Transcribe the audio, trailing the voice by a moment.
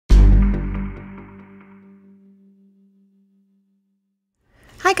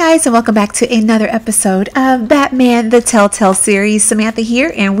Hi guys, and welcome back to another episode of Batman the Telltale series. Samantha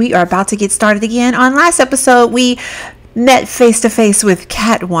here, and we are about to get started again. On last episode, we met face to face with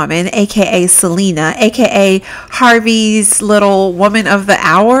Catwoman, aka Selena, aka Harvey's little woman of the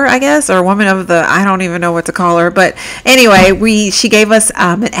hour, I guess, or woman of the, I don't even know what to call her. But anyway, she gave us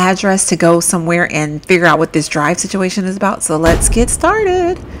an address to go somewhere and figure out what this drive situation is about. So let's get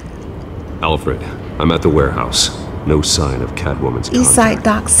started. Alfred, I'm at the warehouse. No sign of Catwoman's contact. East Side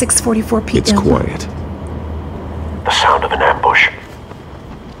Dock, 6:44 p.m. It's quiet. The sound of an ambush.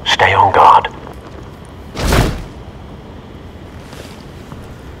 Stay on guard.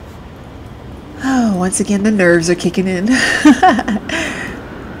 Oh, once again, the nerves are kicking in. Alright,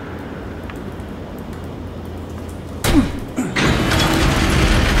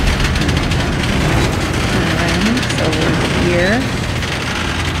 so we're here.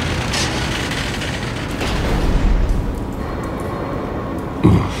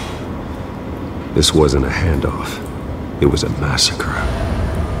 This wasn't a handoff. It was a massacre.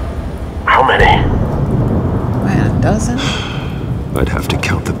 How many? Man, a dozen? I'd have to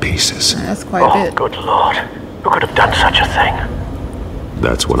count the pieces. That's quite a bit. Good Lord. Who could have done such a thing?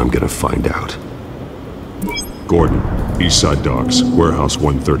 That's what I'm gonna find out. Gordon, East Side Docks, Warehouse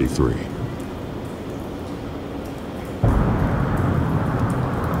 133.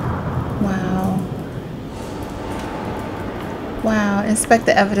 Wow, inspect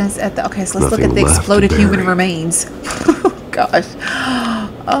the evidence at the... Okay, so let's look at the exploded human remains. Gosh.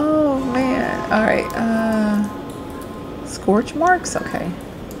 Oh, man. All right. Scorch marks? Okay.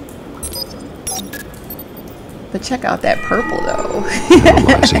 But check out that purple, though.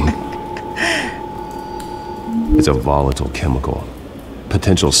 It's a volatile chemical.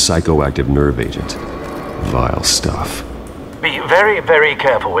 Potential psychoactive nerve agent. Vile stuff. Be very, very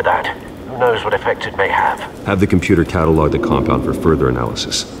careful with that. Who knows what effect it may have? Have the computer catalog the compound for further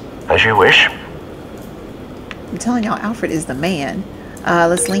analysis. As you wish. I'm telling y'all, Alfred is the man.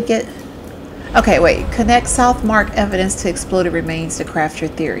 Let's link it. Okay, wait. Connect South Mark evidence to exploded remains to craft your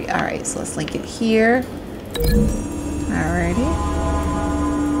theory. All right, so let's link it here. Alrighty.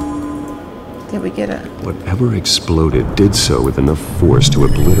 Did we get a... Whatever exploded did so with enough force to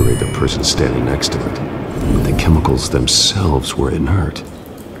obliterate the person standing next to it. But the chemicals themselves were inert.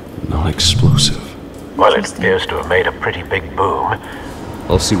 Not explosive. Well, it appears to have made a pretty big boom.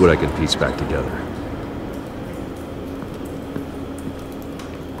 I'll see what I can piece back together.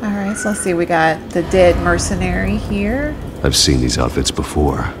 Alright, so let's see. We got the dead mercenary here. I've seen these outfits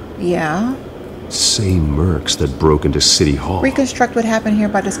before. Yeah. Same mercs that broke into City Hall. Reconstruct what happened here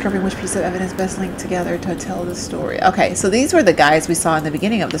by discovering which piece of evidence best linked together to tell the story. Okay, so these were the guys we saw in the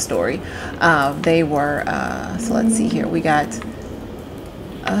beginning of the story. They were, so let's see here. We got...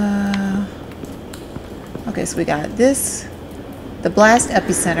 okay, so we got this, the blast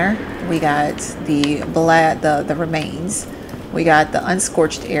epicenter. We got the remains. We got the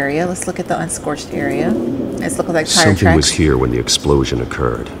unscorched area. Let's look at the unscorched area. It's looking like tire Something tracks. was here when the explosion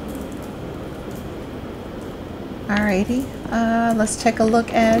occurred. Alrighty, let's take a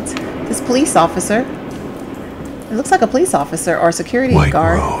look at this police officer. It looks like a police officer or a security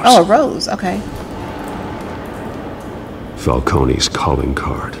guard. Rose. Oh, a rose. Okay. Falcone's calling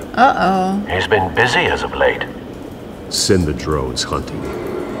card. Uh-oh. He's been busy as of late. Send the drones hunting.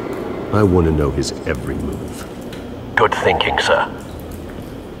 I want to know his every move. Good thinking, sir.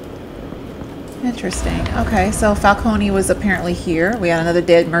 Interesting. Okay, so Falcone was apparently here. We got another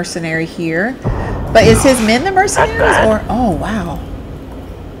dead mercenary here. But is his men the mercenaries or... Oh, wow.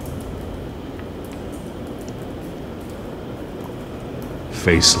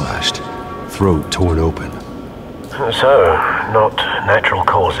 Face slashed. Throat torn open. So, not natural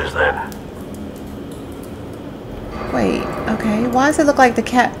causes then. Wait, okay. Why does it look like the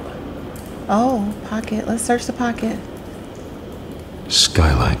cat... Oh, pocket. Let's search the pocket.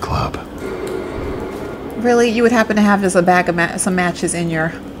 Skyline Club. Really? You would happen to have just a bag of some matches in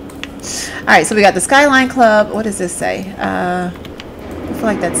your... Alright, so we got the Skyline Club. What does this say? I feel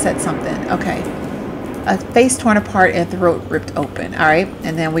like that said something. Okay. A face torn apart and throat ripped open. Alright,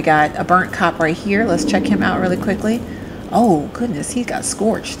 and then we got a burnt cop right here. Let's check him out really quickly. Oh, goodness, he got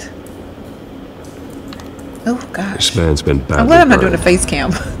scorched. Oh, gosh. This man's been badly I'm glad I'm not doing a burned. face cam.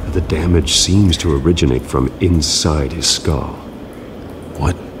 The damage seems to originate from inside his skull.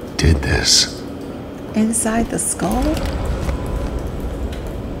 What did this? Inside the skull?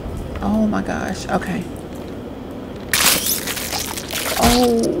 Oh my gosh. Okay.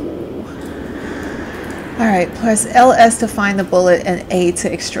 Oh. Alright, press LS to find the bullet and A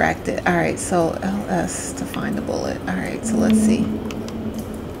to extract it. Alright, so LS to find the bullet. Alright, so let's see.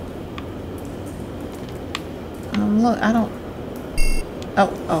 Look, I don't...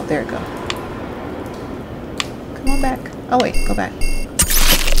 Oh, there it go. Come on back. Oh, wait, go back.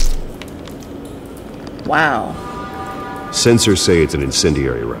 Wow. Sensors say it's an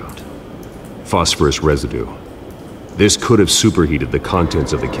incendiary round. Phosphorus residue. This could have superheated the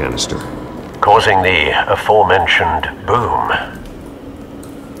contents of the canister, causing the aforementioned boom.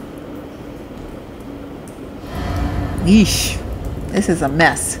 Yeesh. This is a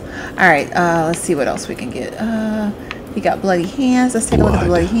mess. Alright, let's see what else we can get. We got bloody hands. Let's take a look at the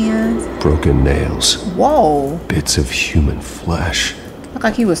bloody hands. Broken nails. Whoa. Bits of human flesh. Looked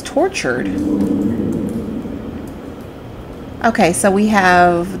like he was tortured. Okay, so we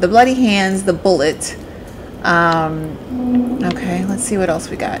have the bloody hands, the bullet. Okay, let's see what else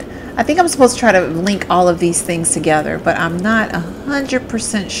we got. I think I'm supposed to try to link all of these things together, but I'm not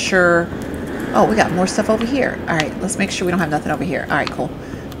 100% sure. Oh, we got more stuff over here. All right, let's make sure we don't have nothing over here. All right, cool.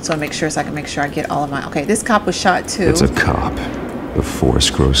 So I make sure, so I can make sure I get all of my. Okay, this cop was shot too. It's a cop. The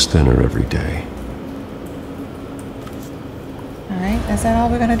force grows thinner every day. All right, is that all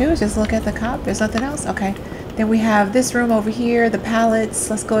we're gonna do? Is just look at the cop? There's nothing else. Okay. Then we have this room over here, the pallets.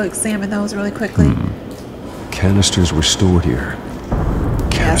 Let's go examine those really quickly. Canisters were stored here.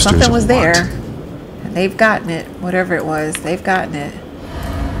 Yeah, something was there. And they've gotten it. Whatever it was, they've gotten it.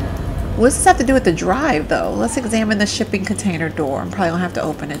 What does this have to do with the drive, though? Let's examine the shipping container door. I'm probably going to have to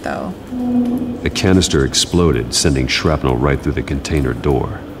open it, though. The canister exploded, sending shrapnel right through the container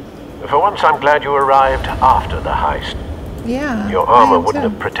door. For once, I'm glad you arrived after the heist. Yeah. Your armor wouldn't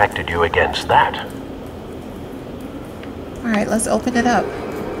have protected you against that. All right, let's open it up.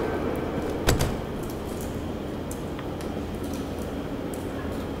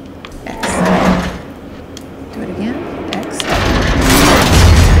 X. Do it again. X.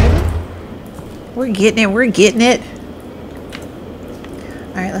 We're getting it. We're getting it.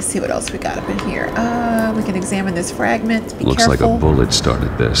 All right, let's see what else we got up in here. We can examine this fragment. Be Looks careful. like a bullet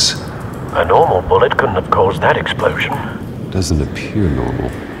started this. A normal bullet couldn't have caused that explosion. Doesn't appear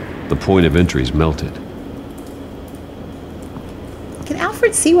normal. The point of entry's melted. Can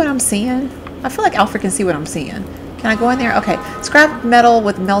Alfred see what I'm seeing? I feel like Alfred can see what I'm seeing. Can I go in there? Okay. Scrap metal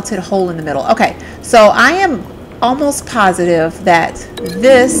with melted hole in the middle. Okay. So I am almost positive that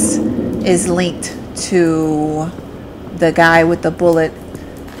this is linked to the guy with the bullet.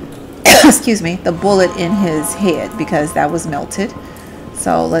 Excuse me. The bullet in his head, because that was melted.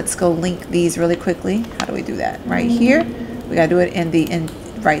 So let's go link these really quickly. How do we do that? Right here. We got to do it in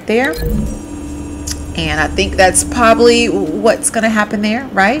right there. And I think that's probably what's going to happen there,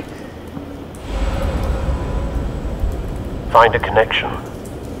 right? Find a connection.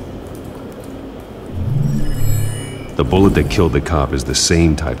 The bullet that killed the cop is the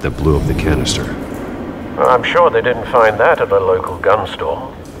same type that blew up the canister. I'm sure they didn't find that at a local gun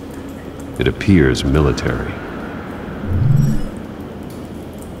store. It appears military.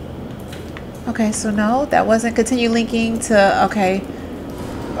 Okay, so no, that wasn't. Continue linking to, okay,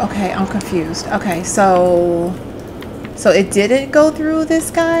 I'm confused. Okay, so it didn't go through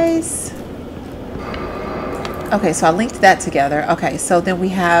this guy's. Okay, so I linked that together. Okay, so then we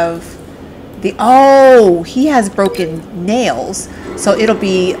have oh, he has broken nails, so it'll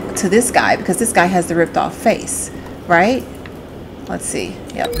be to this guy because this guy has the ripped off face, right? Let's see.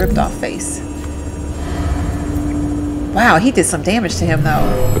 Yep, ripped off face. Wow, he did some damage to him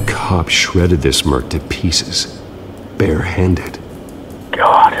though. A cop shredded this merc to pieces, barehanded.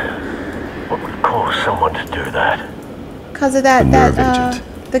 God, what would cause someone to do that? Because of that, The nerve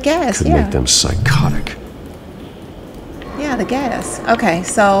agent. the gas, Could yeah. make them psychotic. Yeah, the gas. Okay,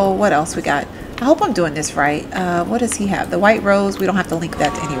 so what else we got? I hope I'm doing this right. What does he have? The white rose, we don't have to link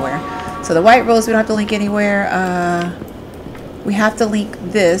that to anywhere. So the white rose, we don't have to link anywhere. We have to link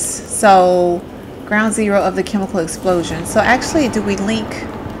this. So ground zero of the chemical explosion. So actually, do we link?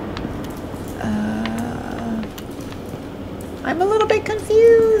 I'm a little bit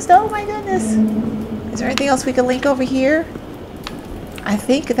confused. Oh my goodness. Is there anything else we can link over here? I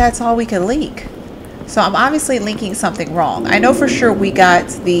think that's all we can link. So I'm obviously linking something wrong. I know for sure we got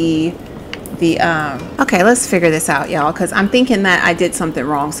the okay, let's figure this out, y'all, because I'm thinking that I did something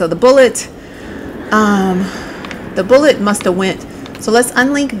wrong. So the bullet must have went. So let's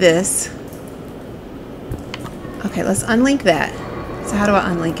unlink this. Okay, let's unlink that. So how do I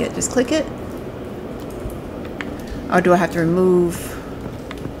unlink it? Just click it? Or do I have to remove?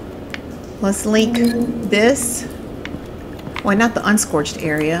 Let's link this. Well, not the unscorched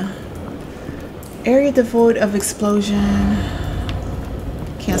area. Area devoid of explosion.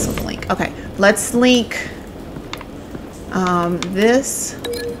 Cancel the link. Okay, let's link this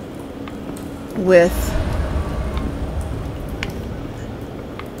with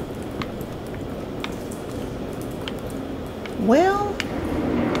well,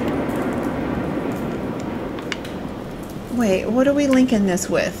 Wait, what are we linking this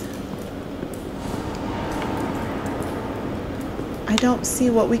with? I don't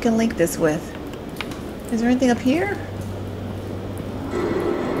see what we can link this with. Is there anything up here?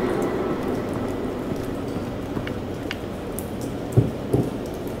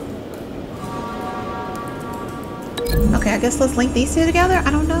 Okay, I guess let's link these two together? I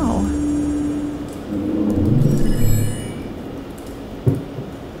don't know.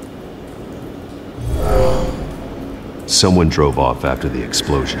 Someone drove off after the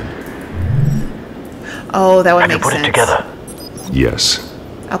explosion. Oh, that would make sense. Put it together. Yes.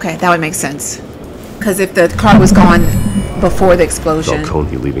 Okay, that would make sense. Because if the car was gone before the explosion...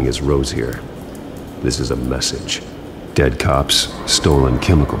 Falcone leaving his rose here. This is a message. Dead cops, stolen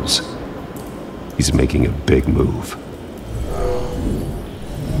chemicals. He's making a big move.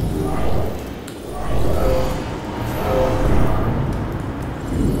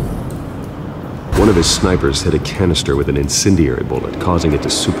 One of his snipers hit a canister with an incendiary bullet, causing it to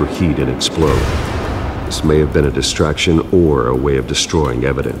superheat and explode. This may have been a distraction or a way of destroying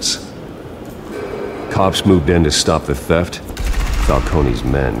evidence. Cops moved in to stop the theft. Falcone's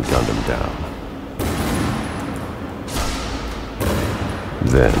men gunned him down.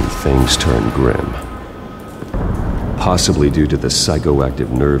 Then things turned grim. Possibly due to the psychoactive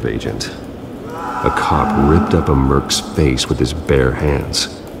nerve agent. A cop ripped up a merc's face with his bare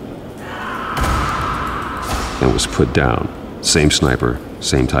hands. And was put down. Same sniper,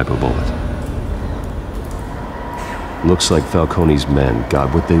 same type of bullet. Looks like Falcone's men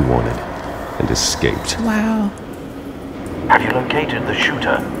got what they wanted and escaped. Wow. Have you located the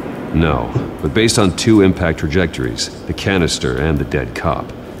shooter? No, but based on two impact trajectories, the canister and the dead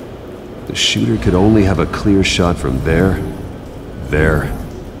cop, the shooter could only have a clear shot from there,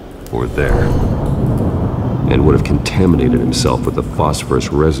 or there, and would have contaminated himself with the phosphorus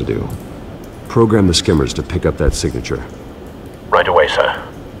residue. Program the skimmers to pick up that signature. Right away, sir.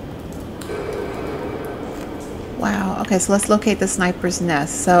 Wow. Okay, so let's locate the sniper's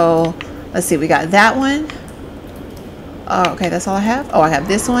nest. So, let's see. We got that one. Oh, okay, that's all I have. Oh, I have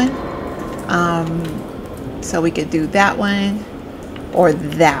this one. So we could do that one or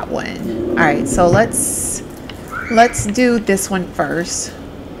that one. All right, so let's do this one first.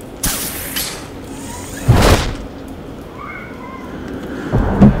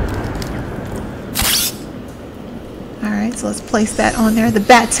 So let's place that on there. The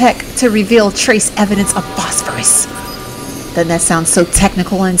bat tech to reveal trace evidence of phosphorus. Doesn't that sound so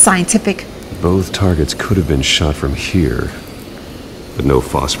technical and scientific? Both targets could have been shot from here, but no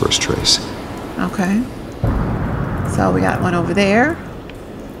phosphorus trace. Okay. So we got one over there.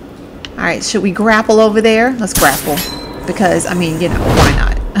 All right, should we grapple over there? Let's grapple. Because, I mean, you know, why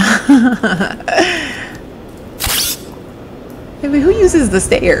not? I mean, who uses the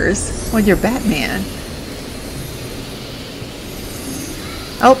stairs when you're Batman?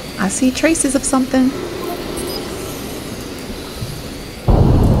 Oh, I see traces of something.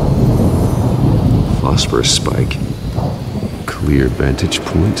 Phosphorus spike. Clear vantage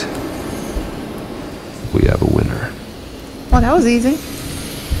point. We have a winner. Well, that was easy.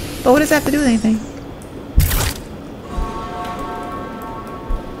 But what does that have to do with anything?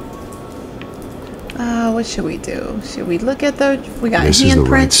 What should we do? Should we look at the... We got handprints. This is the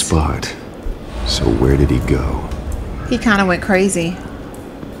right spot. So where did he go? He kind of went crazy.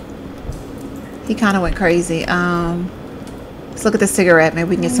 He kind of went crazy. Let's look at the cigarette. Maybe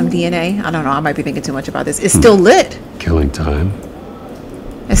we can get some DNA. I don't know. I might be thinking too much about this. It's still lit. Killing time.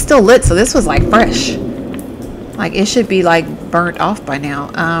 It's still lit, so this was like fresh. Like it should be like burnt off by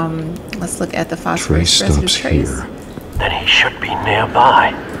now. Let's look at the phosphorus Trace residue stops trace. here. Then he should be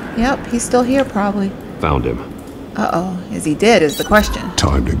nearby. Yep, he's still here probably. Found him. Uh-oh. Is he dead is the question.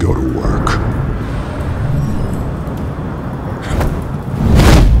 Time to go to work.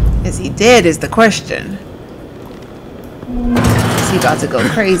 Is he dead is the question. Is he about to go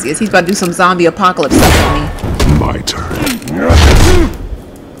crazy? Is he about to do some zombie apocalypse stuff on me? My turn.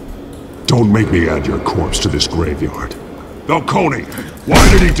 Don't make me add your corpse to this graveyard. Falcone, why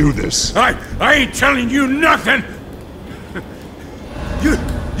did he do this? I ain't telling you nothing!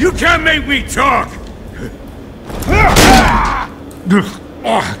 You can't make me talk!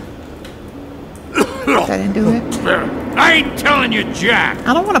 That didn't do it? I ain't telling you jack!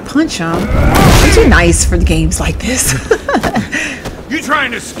 I don't want to punch him. He's too nice for the games like this. You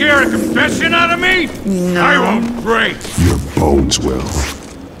trying to scare a confession out of me? No. I won't break! Your bones will.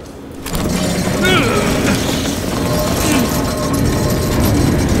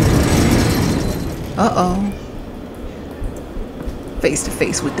 Uh-oh. Face to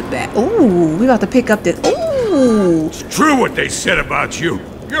face with the bat. Ooh, we about to pick up this. Ooh. It's true what they said about you.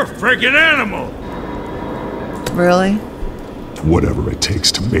 You're a freaking animal! Really? Whatever it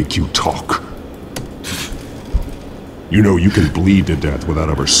takes to make you talk. You know you can bleed to death without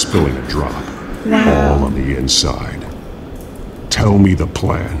ever spilling a drop. Wow. All on the inside. Tell me the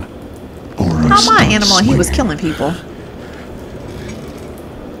plan. Or I How am I start animal and he was swinging. killing people?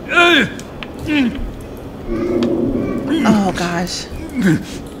 Oh gosh.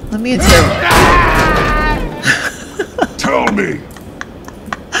 Let me interpret. Tell me!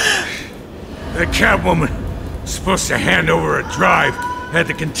 The Catwoman was supposed to hand over a drive. Had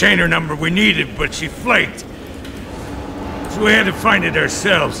the container number we needed, but she flaked. So we had to find it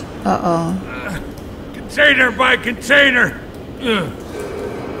ourselves. Container by container.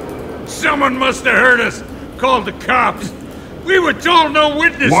 Someone must have heard us. Called the cops. We were told no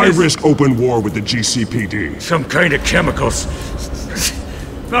witnesses. Why risk open war with the GCPD? Some kind of chemicals.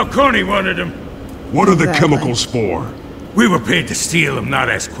 Falcone wanted them. What are the Exactly. chemicals for? We were paid to steal them, not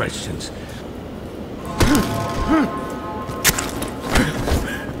ask questions.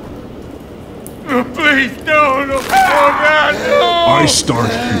 Oh, please, no, no. Oh, God, no! I start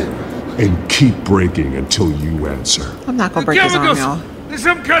here and keep breaking until you answer. I'm not gonna The break his arm, chemicals! y'all. There's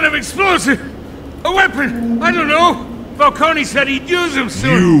some kind of explosive! A weapon! I don't know! Falcone said he'd use them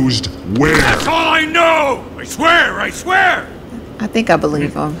soon! Used where? That's all I know! I swear, I swear! I think I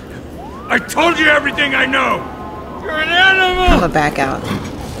believe him. I told you everything I know! You're an I'm animal! gonna back out.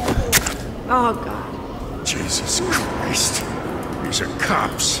 Oh, God. Jesus Christ. These are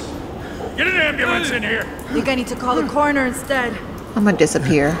cops. Get an ambulance in here! I think I need to call the coroner instead. I'm gonna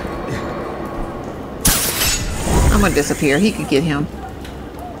disappear. I'm gonna disappear. He could get him.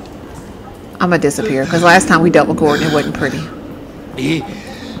 I'm gonna disappear because last time we dealt with Gordon, it wasn't pretty. He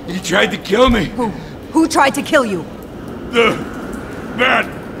tried to kill me. Who tried to kill you? The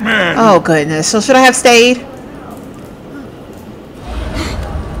Batman. Oh goodness. So should I have stayed?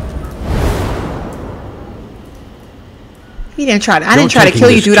 He didn't try to. I didn't try to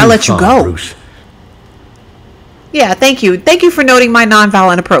kill you, dude. I let you go. Bruce. Yeah, thank you. Thank you for noting my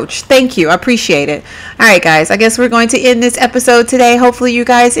nonviolent approach. Thank you. I appreciate it. All right, guys. I guess we're going to end this episode today. Hopefully you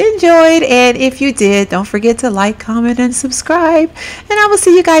guys enjoyed. And if you did, don't forget to like, comment, and subscribe. And I will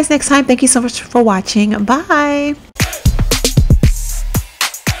see you guys next time. Thank you so much for watching. Bye.